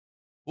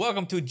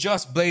Welcome to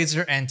Just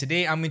Blazor, and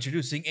today I'm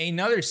introducing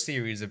another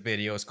series of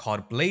videos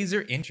called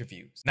Blazor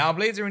Interviews. Now,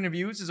 Blazor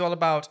Interviews is all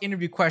about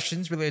interview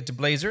questions related to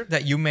Blazor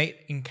that you may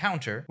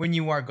encounter when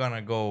you are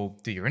gonna go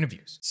do your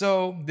interviews.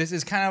 So this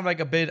is kind of like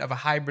a bit of a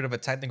hybrid of a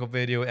technical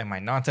video and my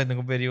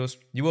non-technical videos.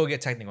 You will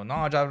get technical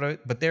knowledge out of it,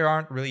 but there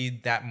aren't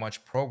really that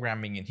much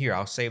programming in here.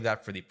 I'll save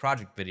that for the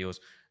project videos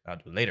I'll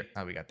do later.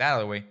 Now we got that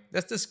out of the way,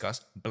 let's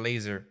discuss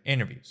Blazor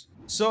interviews.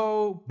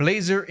 So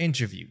Blazor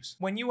interviews.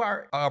 When you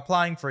are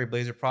applying for a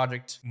Blazor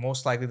project,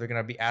 most likely they're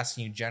going to be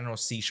asking you general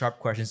C#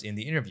 questions in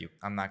the interview.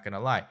 I'm not going to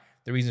lie.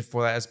 The reason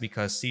for that is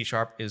because C#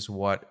 is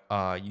what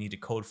you need to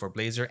code for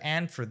Blazor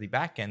and for the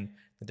backend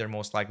that they're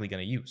most likely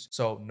going to use.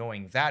 So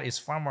knowing that is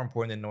far more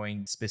important than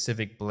knowing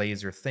specific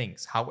Blazor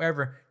things.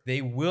 However,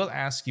 they will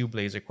ask you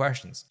Blazor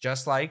questions.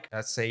 Just like,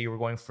 let's say you were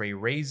going for a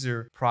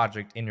Razor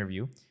project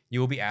interview, you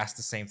will be asked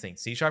the same thing,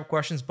 C#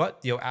 questions,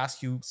 but they'll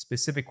ask you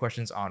specific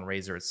questions on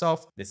Razor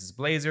itself. This is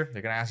Blazor.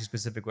 They're going to ask you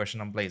specific question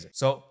on Blazor.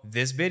 So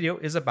this video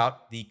is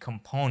about the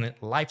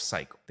component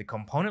lifecycle. The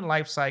component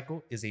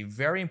lifecycle is a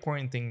very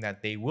important thing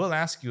that they will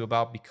ask you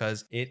about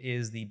because it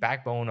is the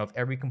backbone of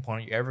every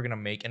component you're ever going to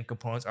make, and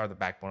components are the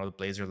backbone of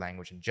the Blazor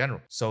language in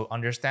general. So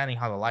understanding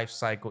how the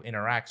lifecycle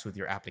interacts with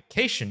your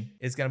application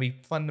is going to be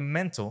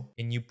fundamental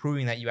in you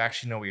proving that you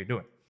actually know what you're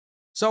doing.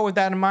 So with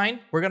that in mind,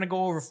 we're going to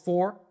go over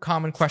 4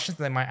 common questions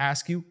that they might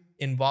ask you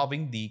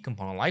involving the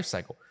component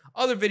lifecycle.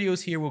 Other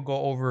videos here will go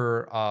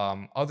over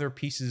other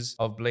pieces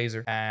of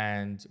Blazor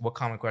and what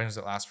common questions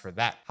they'll ask for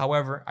that.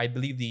 However, I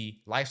believe the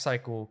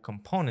lifecycle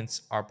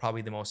components are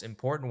probably the most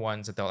important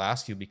ones that they'll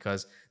ask you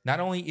because not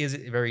only is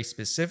it very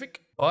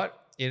specific,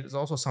 but it is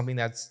also something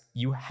that's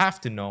you have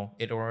to know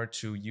in order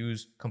to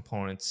use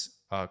components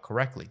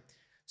correctly.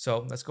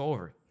 So let's go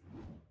over it.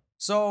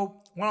 So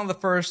one of the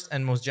first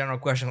and most general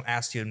questions I'll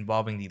ask you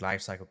involving the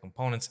lifecycle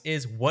components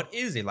is, what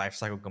is a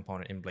lifecycle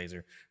component in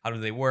Blazor? How do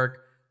they work?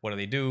 What do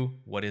they do?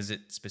 What is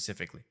it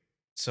specifically?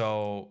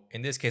 So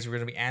in this case, we're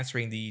going to be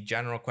answering the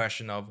general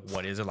question of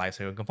what is a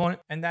lifecycle component,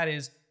 and that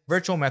is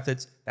virtual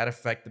methods that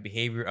affect the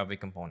behavior of a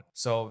component.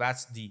 So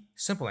that's the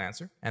simple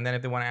answer. And then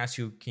if they want to ask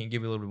you, can you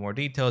give me a little bit more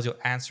details? You'll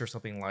answer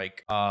something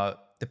like,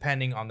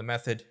 depending on the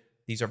method,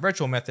 these are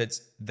virtual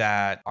methods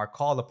that are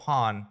called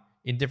upon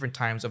in different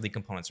times of the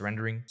component's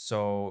rendering.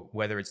 So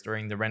whether it's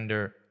during the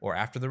render or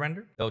after the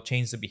render, they'll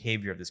change the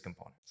behavior of this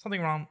component.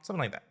 Something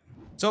like that.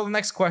 So the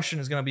next question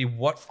is going to be,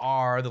 what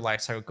are the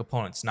lifecycle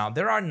components? Now,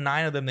 there are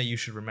 9 of them that you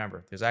should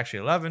remember. There's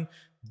actually 11,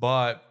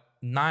 but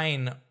the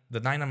 9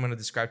 I'm going to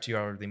describe to you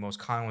are the most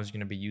common ones you're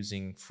going to be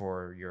using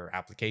for your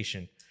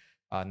application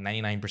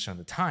 99% of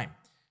the time.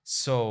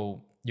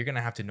 So you're going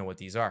to have to know what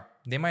these are.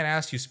 They might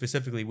ask you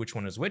specifically which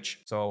one is which.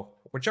 So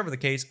whichever the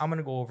case, I'm going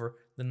to go over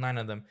the 9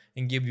 of them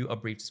and give you a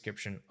brief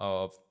description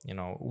of,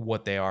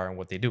 what they are and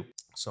what they do.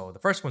 So the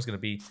first one's going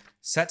to be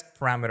set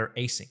parameter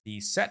async. The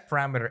set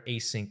parameter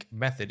async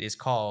method is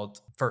called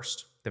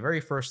first, the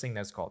very first thing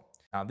that's called.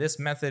 Now this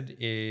method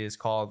is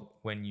called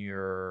when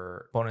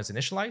your component is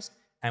initialized.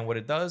 And what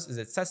it does is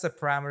it sets the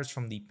parameters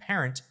from the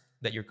parent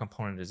that your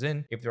component is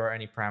in, if there are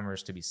any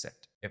parameters to be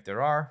set. If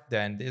there are,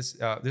 then this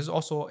is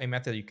also a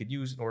method you could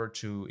use in order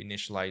to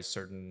initialize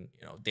certain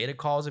data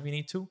calls if you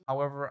need to.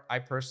 However, I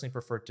personally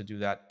prefer to do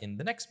that in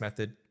the next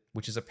method,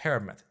 which is a pair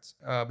of methods.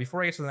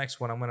 Before I get to the next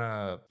one, I'm going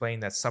to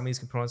explain that some of these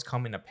components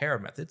come in a pair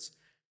of methods,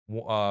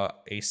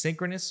 a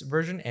synchronous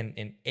version and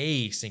an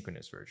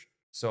asynchronous version.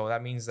 So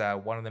that means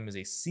that one of them is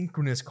a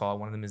synchronous call,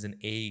 one of them is an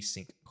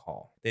async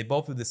call. They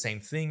both do the same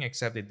thing,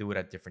 except they do it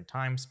at different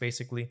times,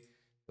 basically.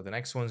 So the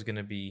next one is going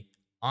to be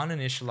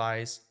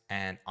uninitialize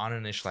and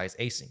uninitialize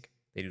async.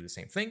 They do the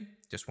same thing,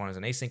 just one is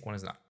an async, one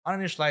is not.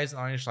 Uninitialize and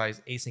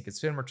uninitialize async is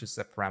similar to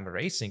set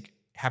parameter async. It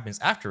happens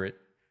after it,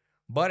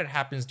 but it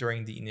happens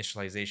during the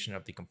initialization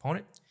of the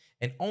component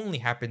and only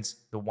happens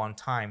the one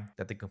time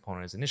that the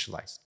component is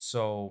initialized.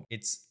 So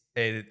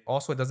it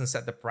also doesn't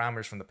set the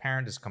parameters from the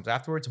parent. This comes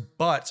afterwards,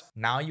 but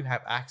now you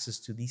have access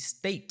to the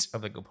state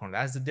of the component.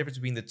 That's the difference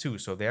between the two.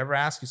 So if they ever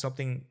ask you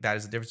something, that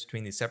is the difference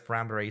between the set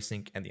parameter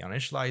async and the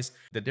uninitialized.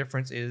 The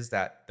difference is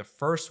that the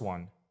first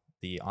one,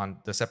 the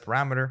set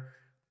parameter,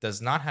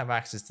 does not have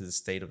access to the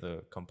state of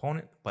the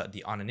component, but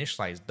the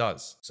uninitialized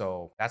does.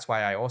 So that's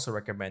why I also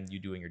recommend you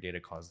doing your data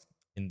calls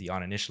in the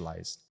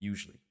uninitialized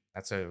usually.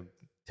 That's a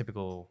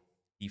typical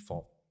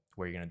default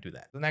where you're going to do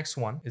that. The next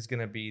one is going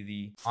to be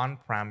the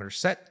onParameter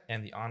set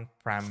and the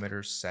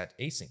onParameter set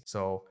async.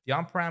 So the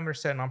onParameter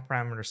set and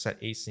onParameter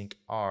set async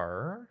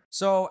are,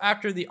 so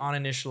after the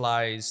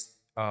uninitialized,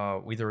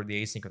 either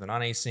the async or the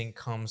non-async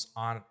comes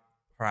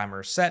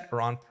onParameter set or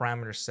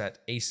onParameter set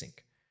async.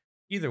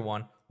 Either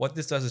one, what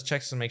this does is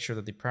checks to make sure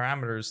that the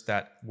parameters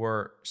that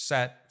were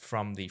set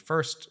from the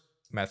first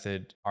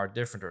method are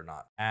different or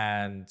not.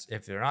 And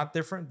if they're not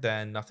different,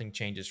 then nothing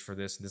changes for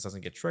this. This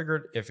doesn't get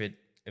triggered.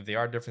 If they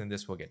are different, then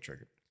this will get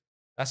triggered.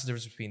 That's the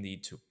difference between the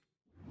two.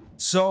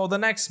 So the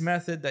next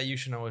method that you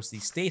should know is the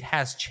state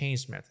has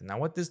changed method. Now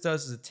what this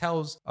does is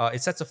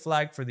it sets a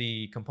flag for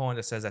the component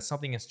that says that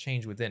something has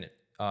changed within it.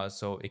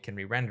 So it can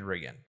re-render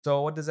again.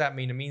 So what does that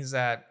mean? It means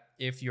that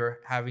if you're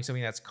having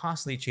something that's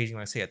constantly changing,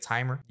 let's say a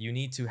timer, you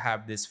need to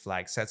have this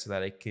flag set so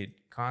that it could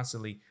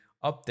constantly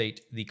update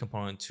the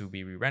component to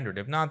be re-rendered.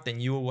 If not, then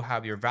you will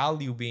have your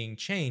value being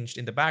changed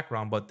in the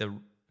background, but the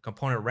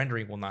component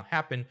rendering will not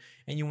happen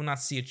and you will not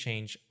see a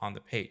change on the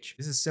page.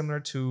 This is similar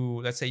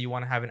to, let's say you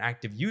want to have an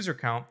active user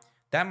count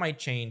that might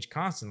change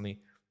constantly,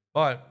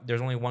 but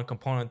there's only one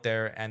component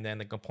there, and then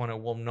the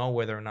component will know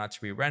whether or not to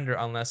re-render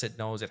unless it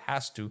knows it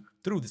has to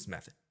through this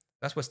method.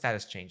 That's what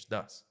status change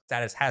does.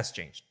 Status has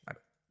changed.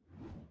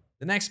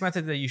 The next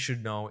method that you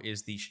should know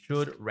is the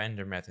should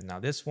render method. Now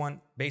this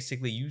one,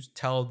 basically you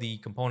tell the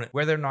component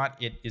whether or not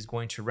it is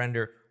going to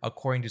render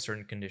according to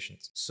certain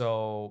conditions.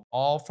 So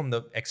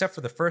except for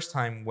the first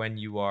time when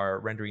you are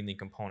rendering the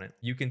component,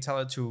 you can tell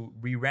it to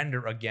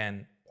re-render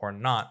again or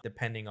not,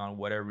 depending on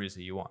whatever it is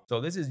that you want.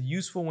 So this is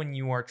useful when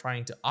you are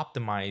trying to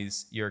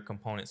optimize your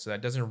component so that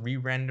it doesn't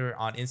re-render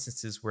on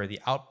instances where the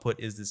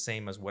output is the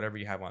same as whatever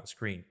you have on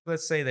screen.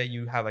 Let's say that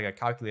you have like a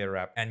calculator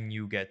app and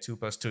you get 2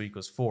 + 2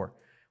 = 4.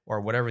 Or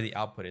whatever the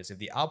output is. If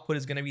the output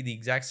is going to be the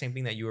exact same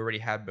thing that you already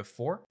had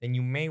before, then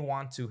you may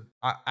want to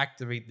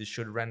activate the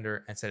should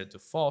render and set it to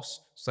false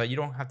so that you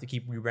don't have to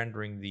keep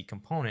re-rendering the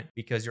component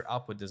because your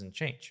output doesn't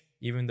change,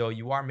 even though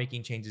you are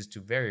making changes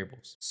to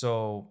variables.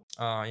 So,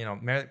 I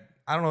don't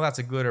know if that's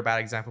a good or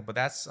bad example, but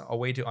that's a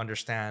way to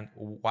understand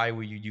why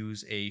would you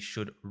use a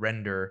should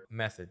render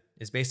method.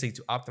 It's basically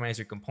to optimize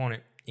your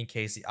component in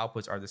case the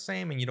outputs are the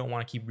same and you don't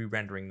want to keep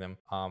re-rendering them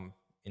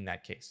in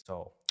that case.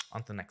 So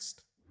on to the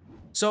next.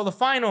 So the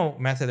final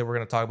method that we're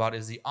going to talk about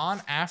is the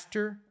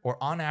on-after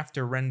or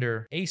on-after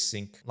render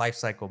async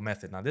lifecycle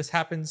method. Now this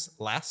happens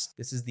last.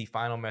 This is the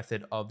final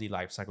method of the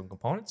lifecycle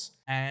components.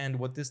 And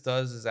what this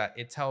does is that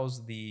it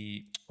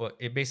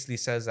it basically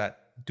says that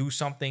do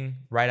something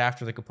right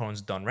after the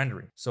component's done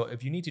rendering. So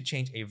if you need to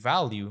change a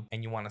value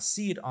and you want to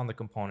see it on the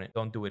component,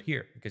 don't do it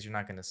here because you're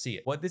not going to see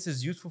it. What this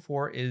is useful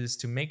for is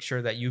to make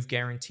sure that you've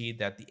guaranteed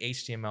that the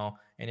HTML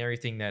and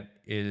everything that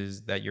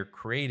you're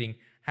creating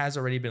has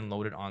already been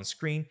loaded on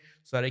screen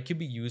so that it could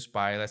be used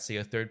by, let's say,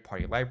 a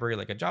third-party library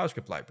like a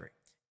JavaScript library,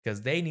 because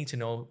they need to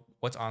know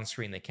what's on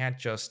screen. They can't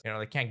just,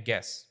 they can't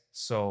guess.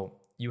 So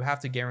you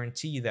have to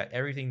guarantee that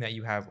everything that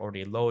you have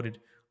already loaded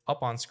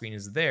up on screen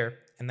is there,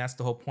 and that's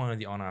the whole point of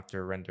the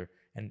on-after render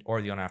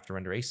or the on-after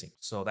render async.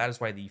 So that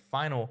is why the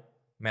final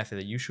method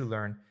that you should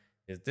learn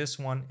is this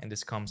one, and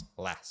this comes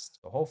last.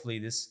 So hopefully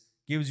this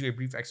gives you a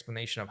brief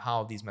explanation of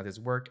how these methods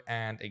work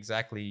and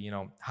exactly,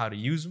 how to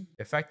use them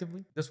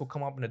effectively. This will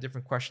come up in a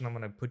different question I'm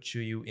going to put to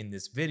you in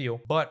this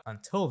video. But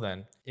until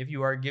then, if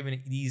you are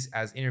given these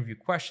as interview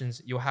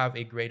questions, you'll have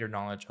a greater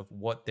knowledge of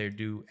what they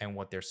do and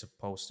what they're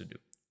supposed to do,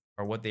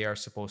 or what they are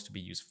supposed to be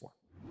used for.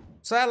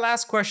 So that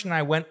last question,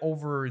 I went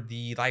over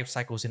the life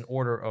cycles in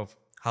order of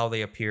how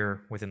they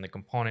appear within the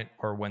component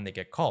or when they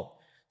get called.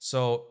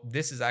 So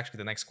this is actually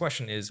the next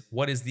question is,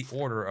 what is the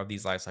order of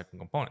these lifecycle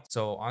components?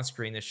 So on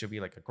screen, there should be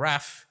like a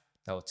graph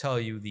that will tell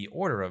you the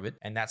order of it.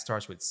 And that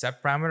starts with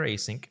set parameter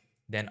async,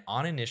 then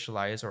on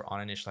initialize or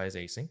on initialize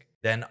async,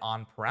 then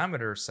on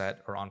parameter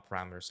set or on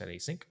parameter set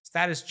async,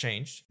 status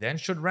change, then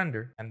should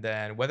render. And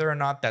then whether or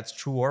not that's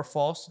true or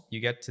false, you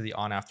get to the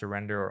on after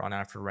render or on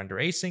after render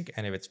async.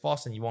 And if it's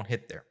false, then you won't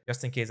hit there,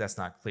 just in case that's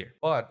not clear.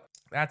 But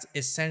that's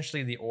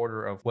essentially the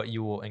order of what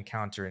you will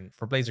encounter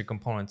for Blazor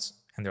components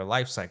and their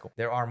life cycle.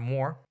 There are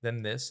more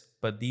than this,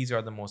 but these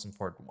are the most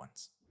important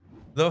ones.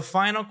 The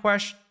final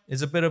question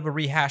is a bit of a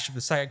rehash of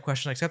the second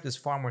question, except it's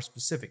far more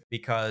specific,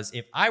 because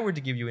if I were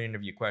to give you an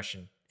interview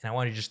question and I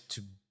wanted just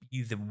to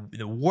be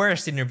the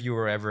worst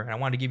interviewer ever, and I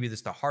wanted to give you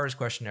the hardest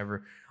question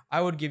ever,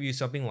 I would give you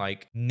something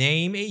like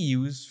name a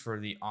use for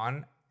the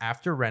on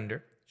after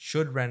render,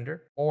 should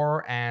render,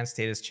 or and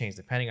status change,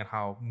 depending on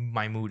how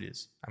my mood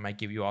is. I might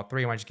give you all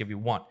three, I might just give you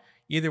one.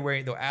 Either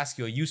way, they'll ask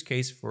you a use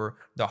case for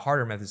the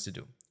harder methods to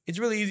do. It's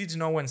really easy to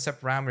know when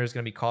set parameter is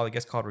going to be called. It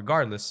gets called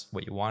regardless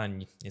what you want,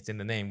 and it's in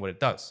the name what it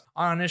does.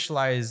 On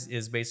initialize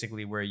is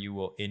basically where you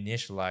will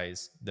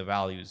initialize the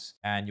values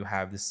and you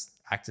have this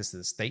access to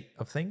the state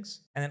of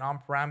things. And then on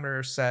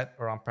parameter set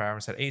or on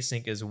parameter set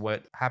async is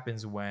what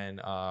happens when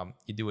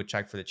you do a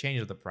check for the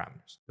change of the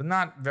parameters. But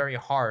not very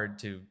hard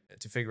to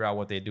figure out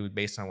what they do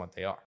based on what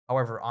they are.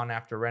 However, on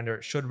after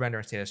render, should render,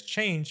 and status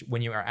change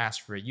when you are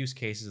asked for a use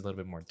case is a little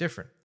bit more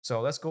different.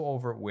 So let's go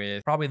over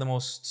with probably the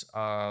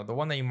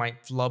one that you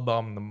might flub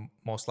the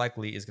most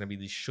likely is going to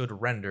be the should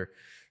render.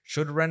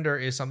 Should render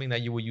is something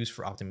that you will use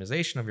for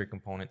optimization of your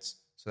components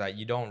so that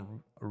you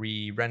don't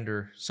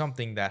re-render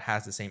something that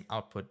has the same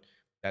output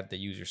that the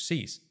user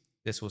sees.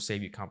 This will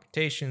save you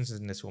computations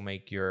and this will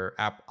make your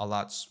app a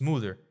lot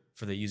smoother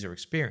for the user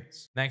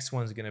experience. Next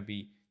one is going to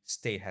be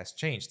state has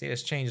changed. State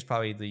has changed is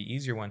probably the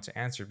easier one to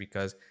answer,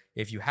 because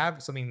if you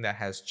have something that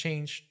has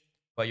changed,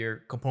 but your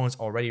component's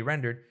already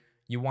rendered,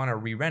 you want to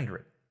re-render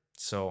it.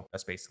 So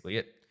that's basically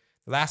it.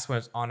 The last one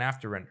is on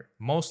after render.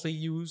 Mostly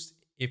used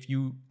if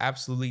you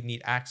absolutely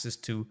need access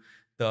to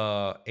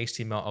the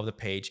HTML of the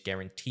page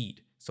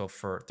guaranteed. So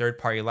for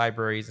third-party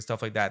libraries and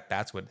stuff like that,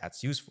 that's what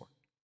that's used for.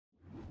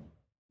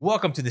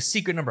 Welcome to the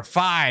secret number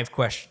 5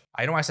 question.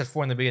 I know I said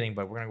 4 in the beginning,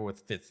 but we're going to go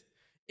with 5th.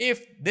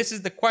 if this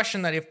is the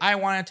question that if I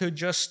wanted to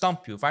just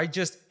stump you, if I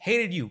just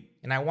hated you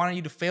and I wanted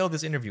you to fail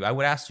this interview, I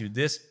would ask you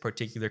this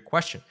particular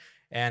question.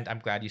 And I'm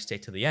glad you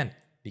stayed to the end,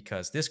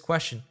 because this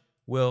question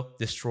will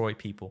destroy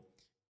people.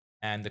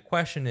 And the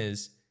question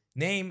is,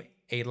 name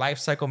a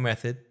lifecycle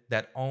method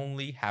that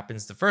only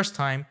happens the first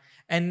time,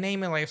 and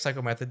name a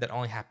lifecycle method that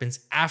only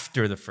happens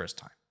after the first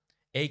time,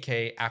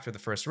 aka after the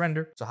first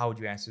render. So how would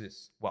you answer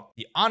this? Well,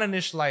 the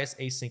oninitialize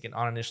async and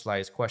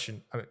oninitialize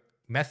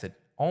method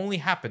only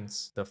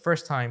happens the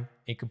first time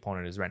a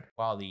component is rendered,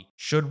 while the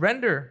should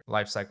render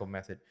lifecycle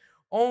method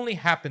only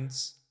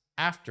happens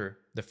after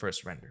the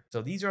first render.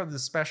 So these are the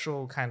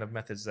special kind of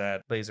methods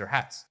that Blazor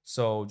has.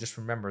 So just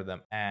remember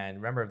them. And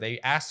remember, if they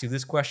asked you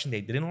this question,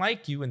 they didn't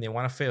like you and they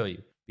want to fail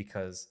you,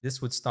 because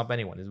this would stump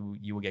anyone.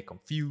 You will get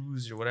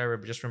confused or whatever.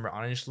 But just remember,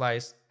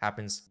 oninitialize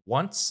happens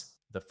once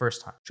the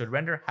first time. Should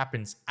render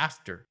happens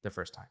after the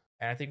first time.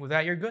 And I think with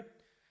that, you're good.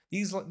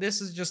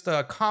 This is just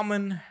a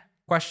common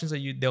questions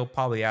that they'll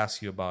probably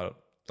ask you about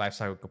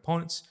lifecycle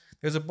components.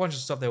 There's a bunch of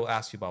stuff they will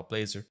ask you about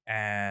Blazor,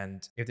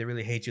 and if they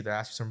really hate you, they'll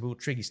ask you some real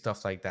tricky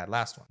stuff like that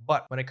last one.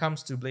 But when it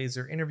comes to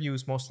Blazor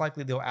interviews, most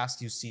likely they'll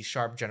ask you C#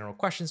 general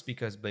questions,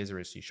 because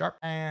Blazor is C#,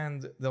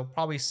 and they'll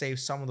probably save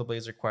some of the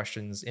Blazor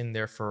questions in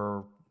there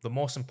for the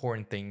most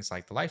important things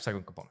like the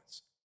lifecycle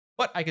components.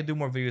 But I could do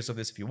more videos of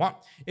this if you want.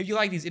 If you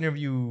like these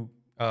interview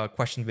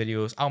question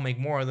videos, I'll make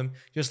more of them.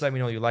 Just let me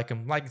know you like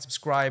them. Like and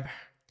subscribe.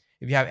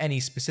 If you have any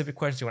specific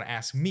questions you want to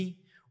ask me,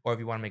 or if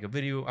you want to make a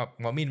video,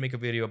 want me to make a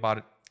video about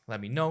it, let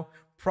me know.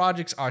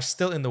 Projects are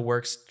still in the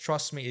works.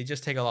 Trust me, it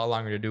just takes a lot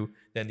longer to do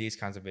than these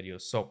kinds of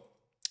videos. So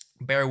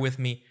bear with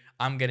me.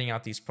 I'm getting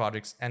out these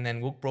projects, and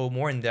then we'll go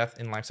more in depth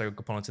in lifecycle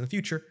components in the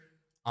future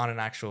on an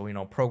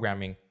actual,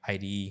 programming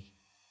IDE,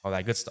 all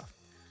that good stuff.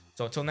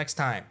 So until next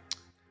time,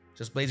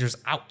 just Blazor's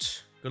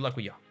out. Good luck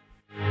with y'all.